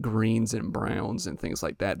all like greens and browns and things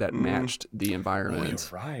like that matched the environment.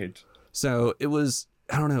 Oh, you're right. So it was,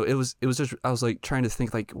 I don't know, it was just, I was like trying to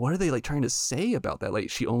think like, what are they like trying to say about that?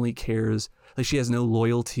 Like she only cares, like she has no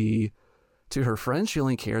loyalty to her friends. She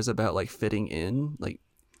only cares about like fitting in, like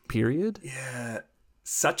period. Yeah.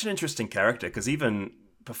 Such an interesting character, because even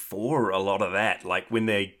before a lot of that, like when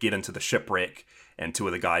they get into the shipwreck and two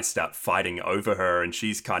of the guys start fighting over her and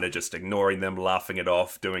she's kind of just ignoring them, laughing it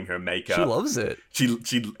off, doing her makeup. She loves it.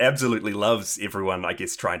 She absolutely loves everyone, I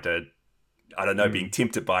guess, trying to, I don't know, being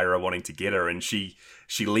tempted by her or wanting to get her. And she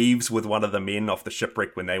leaves with one of the men off the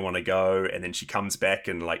shipwreck when they want to go, and then she comes back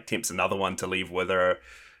and like tempts another one to leave with her.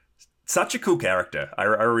 Such a cool character. I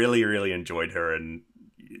really, really enjoyed her, and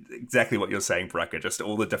exactly what you're saying, Brucker, just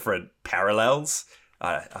all the different parallels.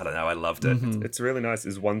 I don't know, I loved it. It's really nice.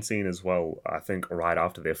 There's one scene as well, I think right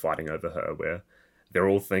after they're fighting over her, where they're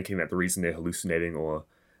all thinking that the reason they're hallucinating or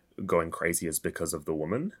going crazy is because of the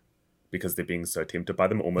woman, because they're being so tempted by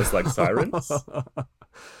them, almost like sirens.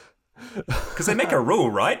 Because they make a rule,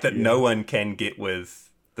 right, that no one can get with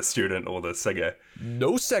the student or the singer.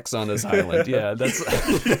 No sex on this island. Yeah, that's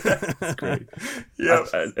That's great. Yeah.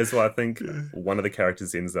 As well, I think one of the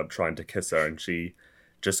characters ends up trying to kiss her, and she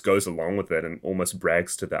just goes along with it and almost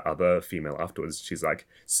brags to the other female afterwards. She's like,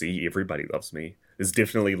 see, everybody loves me. There's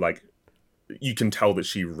definitely like, you can tell that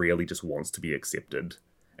she really just wants to be accepted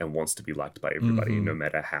and wants to be liked by everybody, no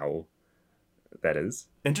matter how that is.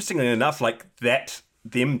 Interestingly enough, like that,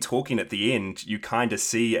 them talking at the end, you kind of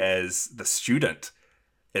see as the student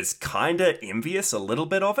is kind of envious a little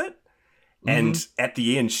bit of it. And at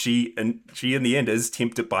the end, she in the end is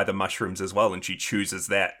tempted by the mushrooms as well, and she chooses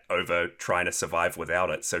that over trying to survive without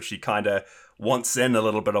it. So she kind of wants in a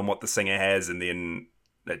little bit on what the singer has, and then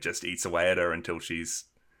it just eats away at her until she's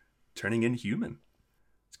turning inhuman.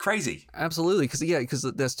 It's crazy. Absolutely, because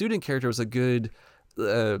that student character was a good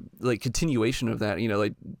like continuation of that. You know,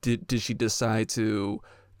 like did she decide to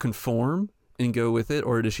conform and go with it,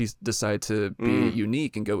 or did she decide to be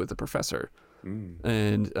unique and go with the professor?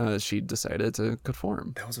 And she decided to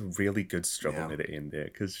conform. That was a really good struggle near the end there,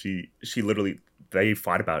 because she literally, they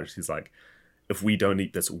fight about it. She's like, if we don't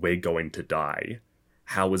eat this, we're going to die.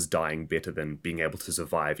 How is dying better than being able to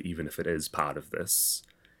survive, even if it is part of this,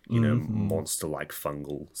 monster-like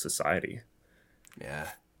fungal society? Yeah.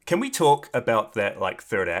 Can we talk about that like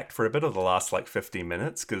third act for a bit, of the last like 15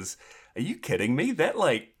 minutes? Because are you kidding me? That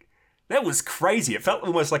was crazy. It felt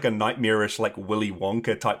almost like a nightmarish, like Willy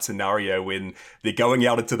Wonka type scenario when they're going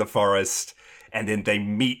out into the forest and then they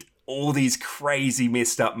meet all these crazy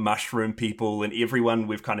messed up mushroom people, and everyone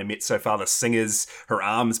we've kind of met so far, the singer's, her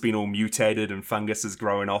arm's been all mutated and fungus is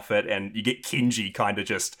growing off it, and you get Kenji kind of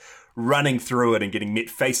just running through it and getting met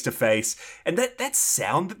face to face. And that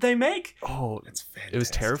sound that they make. Oh, It's fantastic. it was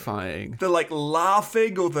terrifying. The like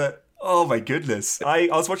laughing or the... Oh my goodness. I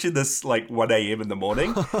was watching this like 1 a.m. in the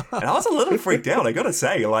morning and I was a little freaked out, I gotta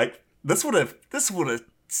say. Like, this would have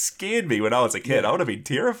scared me when I was a kid. I would have been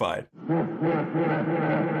terrified.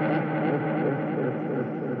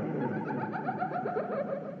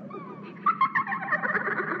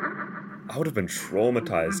 I would have been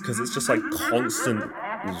traumatized, because it's just like constant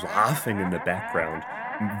laughing in the background,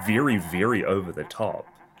 very, very over the top.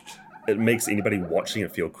 It makes anybody watching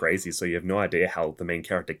it feel crazy, so you have no idea how the main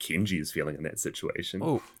character Kenji is feeling in that situation.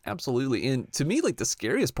 Oh, absolutely. And to me, like the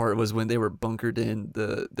scariest part was when they were bunkered in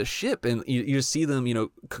the ship, and you see them,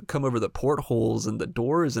 come over the portholes and the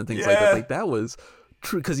doors and things like that. Like that was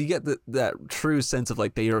true, because you get that true sense of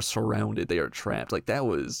like they are surrounded, they are trapped. Like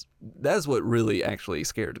that's what really actually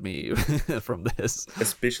scared me from this.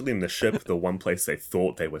 Especially in the ship, the one place they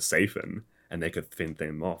thought they were safe in, and they could fend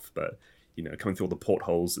them off. But coming through all the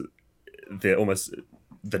portholes, they're almost,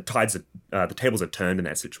 the tables are turned in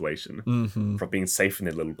that situation. From being safe in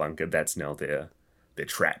their little bunker, that's now their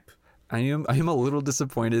trap. I am a little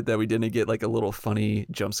disappointed that we didn't get like a little funny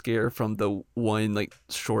jump scare from the one like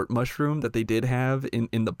short mushroom that they did have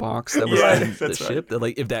in the box that was in the ship. That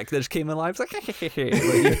like if that just came alive, it's like,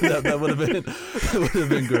 that would have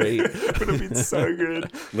been great. Would have been so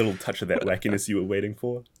good. Little touch of that wackiness you were waiting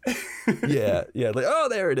for. Yeah, like oh,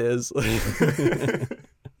 there it is.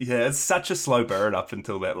 Yeah, it's such a slow burn up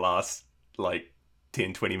until that last like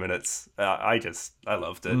 10-20 minutes. I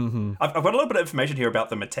loved it. Mm-hmm. I've got a little bit of information here about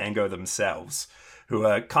the Matango themselves, who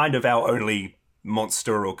are kind of our only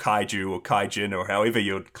monster or kaiju or kaijin or however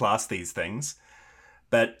you'd class these things.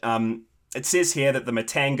 But it says here that the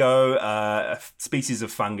Matango are a species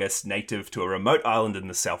of fungus native to a remote island in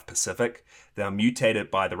the South Pacific. They are mutated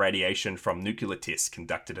by the radiation from nuclear tests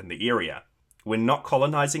conducted in the area. When not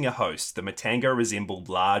colonizing a host, the Matango resembled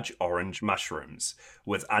large orange mushrooms,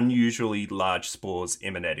 with unusually large spores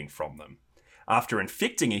emanating from them. After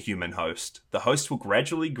infecting a human host, the host will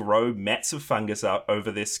gradually grow mats of fungus out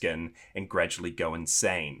over their skin and gradually go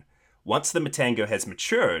insane. Once the Matango has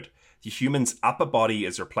matured, the human's upper body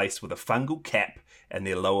is replaced with a fungal cap, and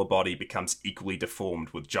their lower body becomes equally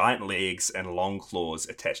deformed with giant legs and long claws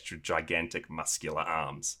attached to gigantic muscular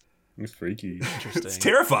arms. It's freaky. Interesting. It's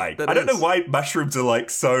terrifying. I don't know why mushrooms are like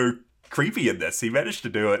so creepy in this. He managed to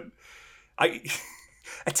do it.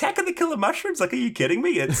 Attack of the Killer Mushrooms? Like, are you kidding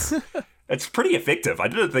me? It's pretty effective. I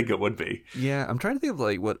didn't think it would be. Yeah, I'm trying to think of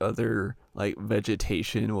like what other like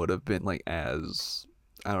vegetation would have been like as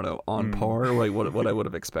I don't know on par, or like what I would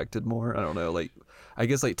have expected more. I don't know. Like I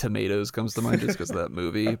guess like tomatoes comes to mind just because of that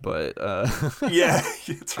movie, but yeah,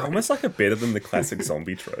 it's right. Almost like a better than the classic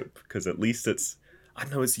zombie trope, because at least it's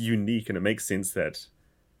unique, and it makes sense that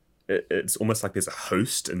it's almost like there's a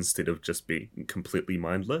host instead of just being completely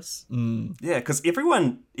mindless. Yeah, because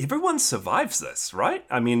everyone survives this, right?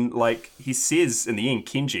 I mean, like he says in the end,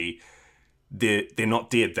 Kenji, they're not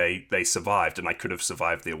dead. They survived, and I could have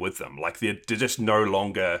survived there with them. Like they're just no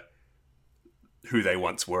longer who they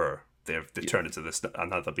once were. They've turned into this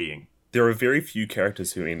another being. There are very few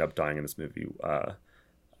characters who end up dying in this movie.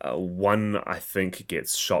 One, I think,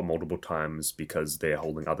 gets shot multiple times because they're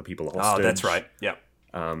holding other people hostage. Oh, that's right. Yeah.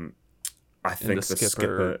 I think the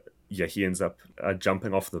skipper, he ends up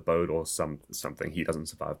jumping off the boat or something. He doesn't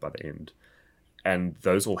survive by the end. And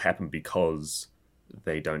those all happen because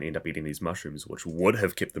they don't end up eating these mushrooms, which would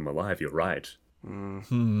have kept them alive. You're right.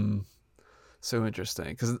 So interesting.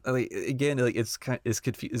 Because, like, again, like, it's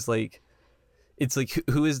like... It's like,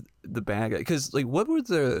 who is the bad guy? Because, like,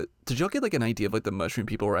 did y'all get, like, an idea of, like, the mushroom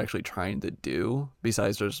people were actually trying to do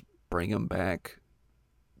besides just bring them back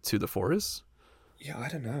to the forest? Yeah, I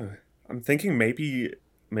don't know. I'm thinking maybe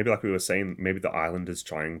like we were saying, maybe the island is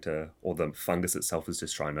trying to, or the fungus itself is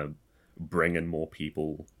just trying to bring in more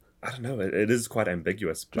people. I don't know. It is quite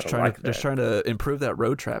ambiguous, but just trying to improve that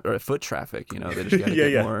foot traffic. You know, they just gotta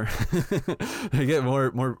get more, they get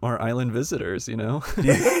more island visitors. You know.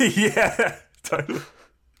 Yeah. Totally.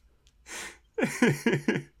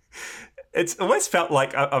 It's always felt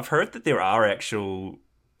like I've heard that there are actual,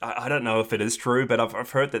 I don't know if it is true, but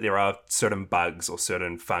I've heard that there are certain bugs or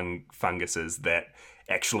certain funguses that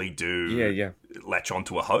actually do latch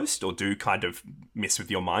onto a host or do kind of mess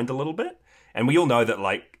with your mind a little bit. And we all know that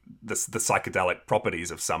like the psychedelic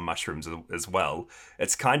properties of some mushrooms as well.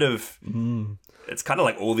 It's kind of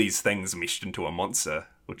like all these things meshed into a monster,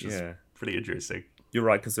 which is pretty interesting. You're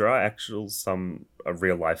right, because there are some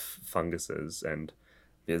real life funguses, and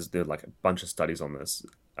there's like a bunch of studies on this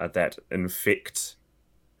that infect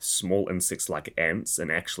small insects like ants and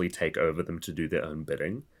actually take over them to do their own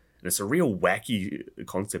bidding. And it's a real wacky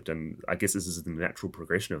concept, and I guess this is the natural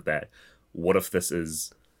progression of that. What if this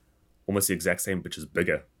is almost the exact same, but just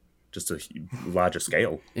bigger, just a larger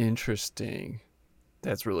scale? Interesting.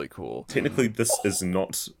 That's really cool. Technically, this is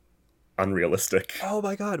not unrealistic. Oh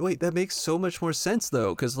my god, wait, that makes so much more sense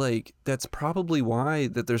though, because like that's probably why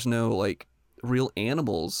that there's no like real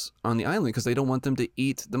animals on the island, because they don't want them to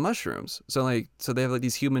eat the mushrooms. So they have like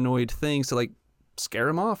these humanoid things to like scare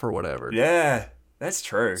them off or whatever. Yeah, that's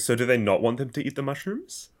true. So do they not want them to eat the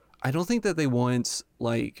mushrooms? I don't think that they want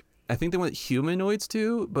like, I think they want humanoids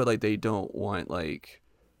to, but like they don't want like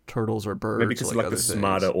turtles or birds. Maybe because like the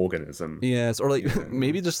smarter organism. Yes, or like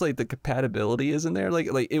maybe just like the compatibility isn't there. Like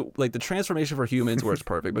the transformation for humans works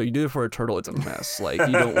perfect, but you do it for a turtle, it's a mess. Like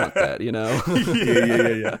you don't want that, you know?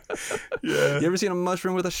 Yeah. You ever seen a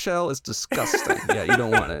mushroom with a shell? It's disgusting. Yeah, you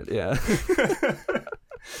don't want it. Yeah.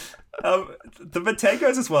 The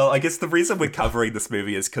Matangos as well. I guess the reason we're covering this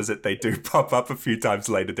movie is because they do pop up a few times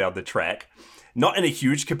later down the track, not in a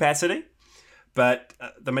huge capacity. But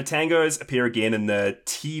the Matangos appear again in the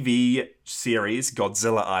TV series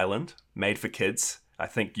Godzilla Island, made for kids. I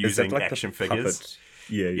think Is that using like action the figures. puppet?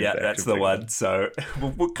 Yeah, Yeah, the that's action the figure. one. So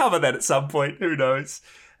we'll cover that at some point. Who knows?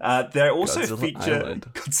 They also Godzilla feature Island.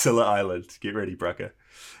 Godzilla Island. Get ready, Brucker.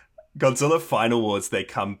 Godzilla Final Wars, they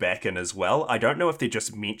come back in as well. I don't know if they're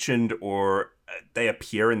just mentioned or they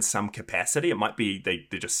appear in some capacity. It might be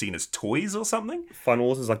they're just seen as toys or something. Final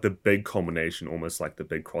Wars is like the big culmination, almost like the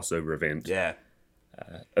big crossover event. Yeah.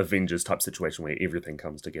 Avengers type situation where everything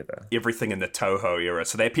comes together. Everything in the Toho era.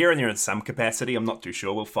 So they appear in there in some capacity. I'm not too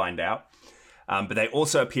sure. We'll find out. But they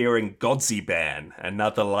also appear in Godziban,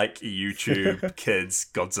 another like YouTube kids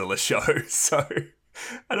Godzilla show. So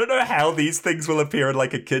I don't know how these things will appear in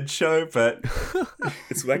like a kids show, but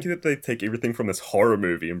It's wacky that they take everything from this horror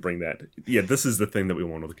movie and bring that. Yeah, this is the thing that we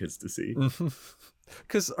want all the kids to see.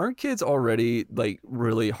 Because aren't kids already like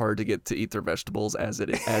really hard to get to eat their vegetables as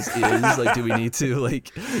is? Like, do we need to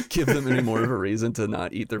like give them any more of a reason to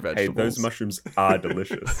not eat their Hey, vegetables? those mushrooms are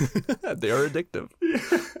delicious. They are addictive.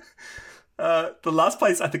 the last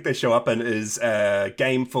place I think they show up in is a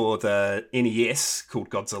game for the NES called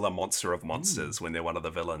Godzilla Monster of Monsters when they're one of the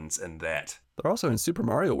villains in that. They're also in Super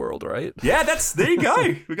Mario World, right? Yeah, there you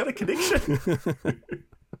go. We got a connection.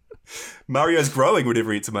 Mario's growing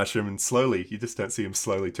whenever he eats a mushroom, and slowly, you just don't see him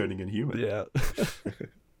slowly turning inhuman. Yeah.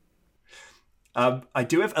 I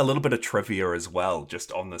do have a little bit of trivia as well,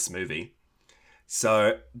 just on this movie.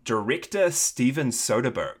 So, director Steven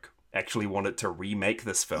Soderbergh actually wanted to remake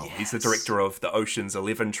this film. Yes. He's the director of the Ocean's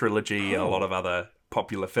 11 trilogy and a lot of other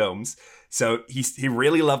popular films. So, he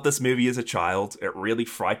really loved this movie as a child. It really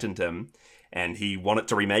frightened him. And he wanted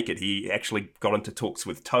to remake it. He actually got into talks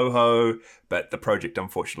with Toho, but the project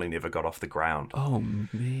unfortunately never got off the ground. Oh,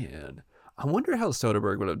 man. I wonder how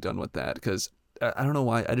Soderbergh would have done with that, because I don't know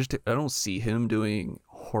why. I don't see him doing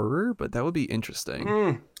horror, but that would be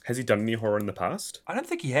interesting. Has he done any horror in the past? I don't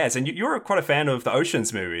think he has. And you're quite a fan of the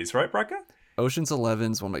Ocean's movies, right, Brucker? Ocean's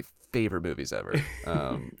 11 is one of my favorite movies ever.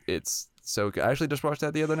 It's so good. I actually just watched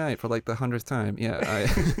that the other night for like the 100th time. Yeah.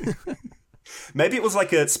 Maybe it was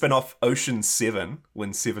like a spin-off Ocean 7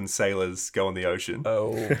 when 7 sailors go on the ocean.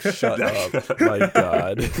 Oh, shut up. My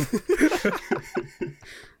God.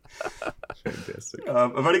 Fantastic.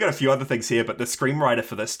 I've only got a few other things here, but the screenwriter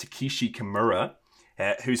for this, Takeshi Kimura,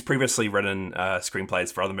 who's previously written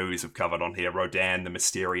screenplays for other movies we've covered on here, Rodan, The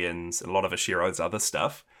Mysterians, and a lot of Ishiro's other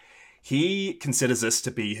stuff, he considers this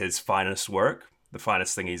to be his finest work, the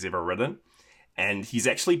finest thing he's ever written. And he's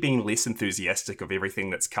actually been less enthusiastic of everything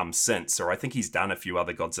that's come since. Or I think he's done a few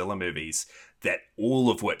other Godzilla movies, that all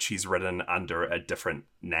of which he's written under a different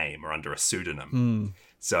name or under a pseudonym.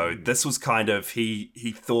 So this was kind of,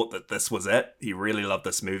 he thought that this was it. He really loved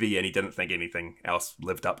this movie and he didn't think anything else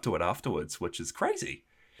lived up to it afterwards, which is crazy.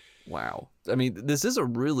 Wow. I mean, this is a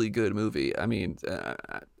really good movie. I mean,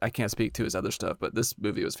 I can't speak to his other stuff, but this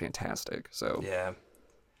movie was fantastic. So yeah.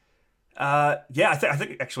 I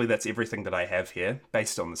think actually that's everything that I have here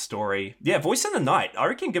based on the story. Yeah, Voice in the Night. I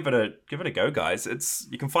reckon give it a go, guys.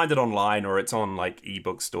 You can find it online or it's on like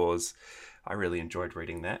ebook stores. I really enjoyed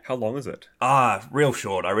reading that. How long is it? Real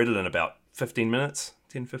short. I read it in about 15 minutes.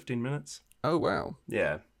 Oh, wow.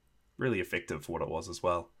 Yeah. Really effective for what it was as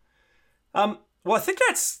well. Well, I think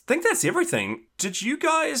that's everything. Did you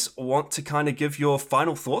guys want to kind of give your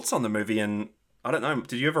final thoughts on the movie? And I don't know,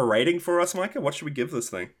 did you have a rating for us, Micah? What should we give this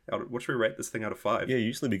thing? What should we rate this thing out of 5? Yeah,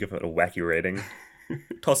 usually we give it a wacky rating.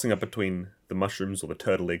 Tossing up between the mushrooms or the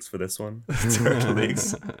turtle eggs for this one. Turtle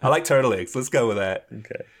eggs. I like turtle eggs. Let's go with that.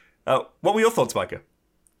 Okay. What were your thoughts, Micah?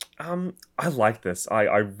 I like this.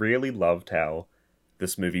 I really loved how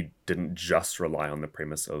this movie didn't just rely on the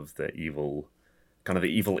premise of the evil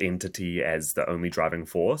entity as the only driving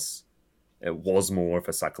force. It was more of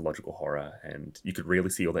a psychological horror, and you could really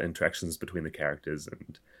see all the interactions between the characters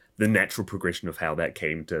and the natural progression of how that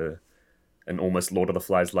came to an almost Lord of the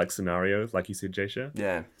Flies-like scenario, like you said, Jasha.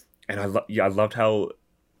 Yeah. And I loved how,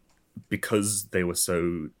 because they were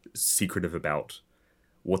so secretive about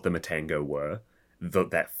what the Matango were,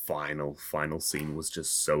 that final scene was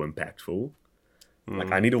just so impactful.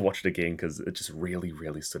 Like, I need to watch it again because it just really,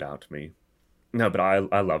 really stood out to me. No, but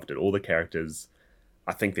I loved it. All the characters,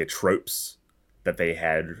 I think their tropes that they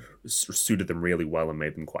had suited them really well and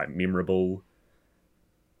made them quite memorable.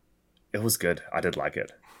 It was good. I did like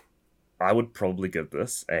it. I would probably give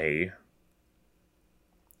this a...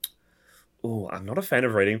 Oh, I'm not a fan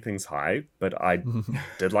of rating things high, but I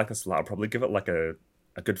did like this a lot. I'll probably give it like a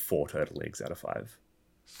good 4 turtle eggs out of 5.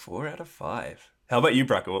 4 out of 5. How about you,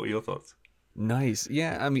 Brucker? What were your thoughts? Nice.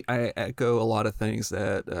 Yeah, I mean, I echo a lot of things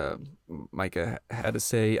that Micah had to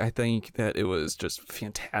say. I think that it was just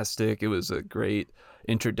fantastic. It was a great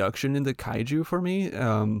introduction into kaiju for me.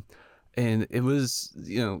 and it was,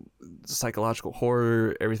 psychological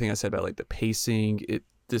horror, everything I said about like the pacing.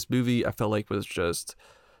 This movie I felt like was just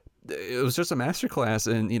a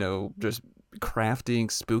masterclass in, just crafting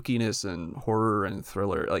spookiness and horror and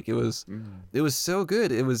thriller. Like it was so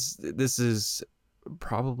good. This is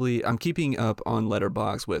probably, I'm keeping up on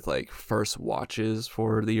Letterboxd with like first watches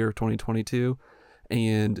for the year 2022.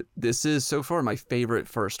 And this is so far my favorite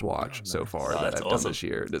first watch so far that I've done this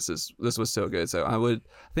year. This was so good. So I think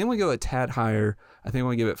I'm gonna go a tad higher. I think I'm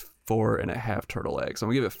gonna give it 4.5 turtle eggs. I'm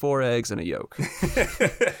gonna give it 4 eggs and a yolk.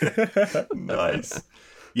 Nice.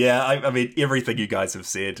 Yeah, I mean, everything you guys have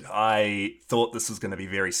said. I thought this was going to be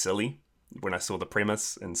very silly when I saw the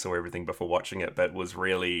premise and saw everything before watching it, but was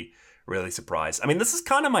really, really surprised. I mean, this is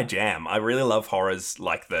kind of my jam. I really love horrors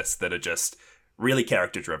like this that are just really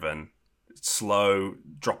character-driven, slow,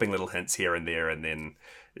 dropping little hints here and there, and then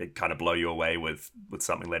it kind of blow you away with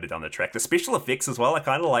something later down the track. The special effects as well, I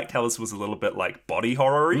kind of liked how this was a little bit like body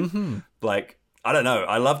horror-y. Mm-hmm. Like, I don't know.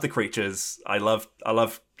 I love the creatures. I loved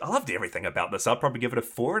everything about this. I'll probably give it a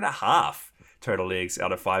 4.5 turtle eggs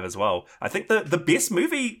out of 5 as well. I think the best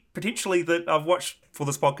movie potentially that I've watched for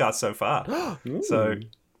this podcast so far. So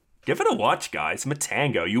give it a watch, guys.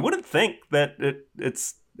 Matango. You wouldn't think that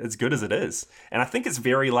it's as good as it is, and I think it's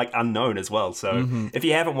very like unknown as well. So if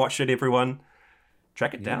you haven't watched it, everyone,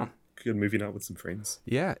 track it down. Good movie night with some friends.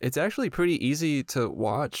 Yeah, it's actually pretty easy to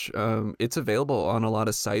watch. It's available on a lot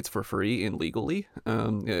of sites for free and legally.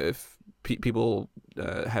 If people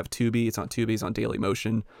have Tubi, it's on Tubi, it's on Daily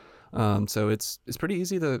Motion. So it's pretty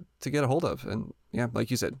easy to get a hold of. And yeah, like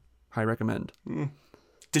you said, high recommend.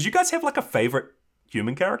 Did you guys have like a favorite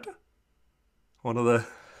human character? One of the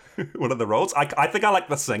roles? I think I liked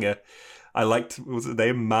the singer. I liked, was it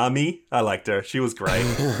name Mami? I liked her. She was great.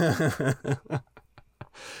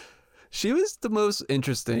 She was the most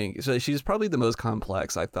interesting. So she's probably the most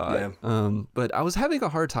complex, I thought. Yeah. But I was having a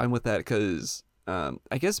hard time with that because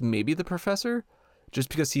I guess maybe the professor, just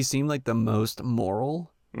because he seemed like the most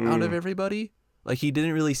moral out of everybody. Like he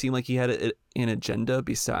didn't really seem like he had an agenda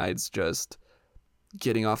besides just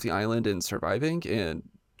getting off the island and surviving and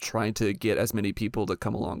trying to get as many people to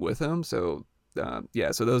come along with him. So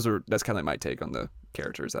so that's kind of like my take on the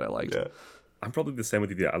characters that I liked. Yeah. I'm probably the same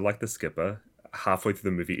with you. I like the skipper. Halfway through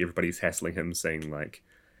the movie, everybody's hassling him, saying like,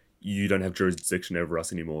 "You don't have jurisdiction over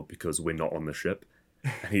us anymore because we're not on the ship."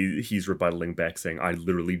 And he's rebuttaling back, saying, "I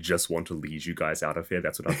literally just want to lead you guys out of here.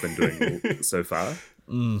 That's what I've been doing so far."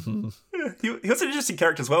 Mm-hmm. He was an interesting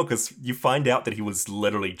character as well because you find out that he was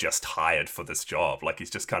literally just hired for this job. Like he's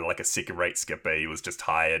just kind of like a second-rate skipper. He was just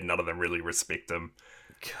hired. None of them really respect him.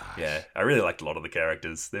 Gosh. Yeah, I really liked a lot of the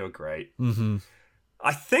characters. They were great. Mm-hmm.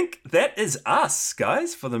 I think that is us,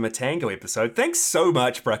 guys, for the Matango episode. Thanks so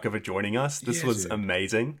much, Brucker, for joining us. This was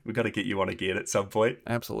amazing. We've got to get you on again at some point.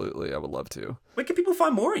 Absolutely. I would love to. Where can people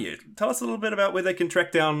find more of you? Tell us a little bit about where they can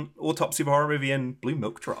track down Autopsy of a Horror Movie and Blue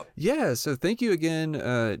Milk Drop. Yeah, so thank you again,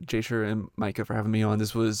 Jasher and Micah, for having me on.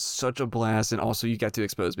 This was such a blast, and also you got to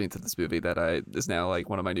expose me to this movie that is now like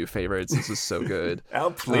one of my new favorites. This is so good. Our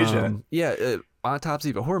pleasure. Autopsy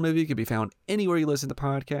of a Horror Movie can be found anywhere you listen to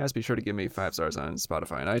podcasts. Be sure to give me 5 stars on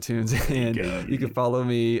Spotify and iTunes. And you can follow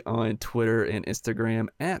me on Twitter and Instagram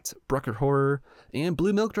at Brucker Horror. And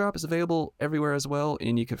Blue Milk Drop is available everywhere as well.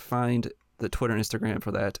 And you can find the Twitter and Instagram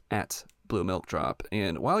for that at Blue Milk Drop.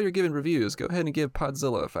 And while you're giving reviews, go ahead and give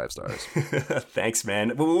Podzilla 5 stars. Thanks,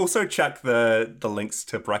 man. We'll also chuck the links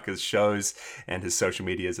to Brucker's shows and his social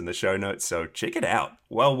medias in the show notes. So check it out.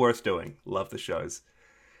 Well worth doing. Love the shows.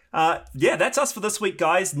 That's us for this week,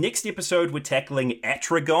 guys. Next episode, we're tackling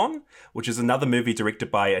Atragon, which is another movie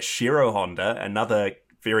directed by Ashiro Honda, another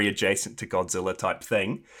very adjacent to Godzilla type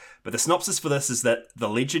thing. But the synopsis for this is that the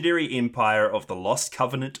legendary empire of the Lost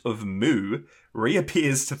Covenant of Mu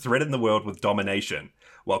reappears to threaten the world with domination.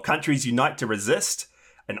 While countries unite to resist,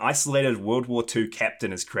 an isolated World War II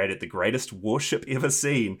captain has created the greatest warship ever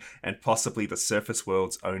seen and possibly the surface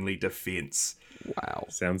world's only defense. Wow.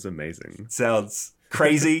 Sounds amazing. Sounds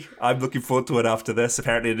crazy. I'm looking forward to it after this.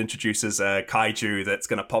 Apparently it introduces a kaiju that's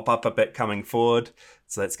going to pop up a bit coming forward.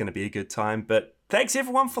 So that's going to be a good time. But thanks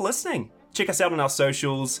everyone for listening. Check us out on our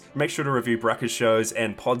socials. Make sure to review Brucker's shows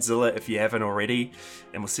and Podzilla if you haven't already.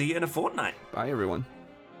 And we'll see you in a fortnight. Bye, everyone.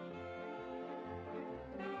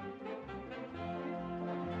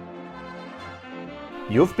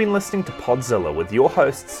 You've been listening to Podzilla with your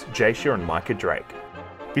hosts, Jasher and Micah Drake.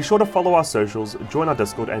 Be sure to follow our socials, join our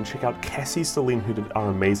Discord, and check out Cassie Celine, who did our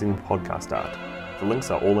amazing podcast art. The links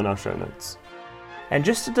are all in our show notes. And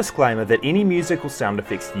just a disclaimer that any musical sound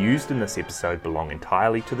effects used in this episode belong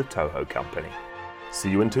entirely to the Toho Company. See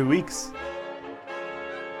you in 2 weeks.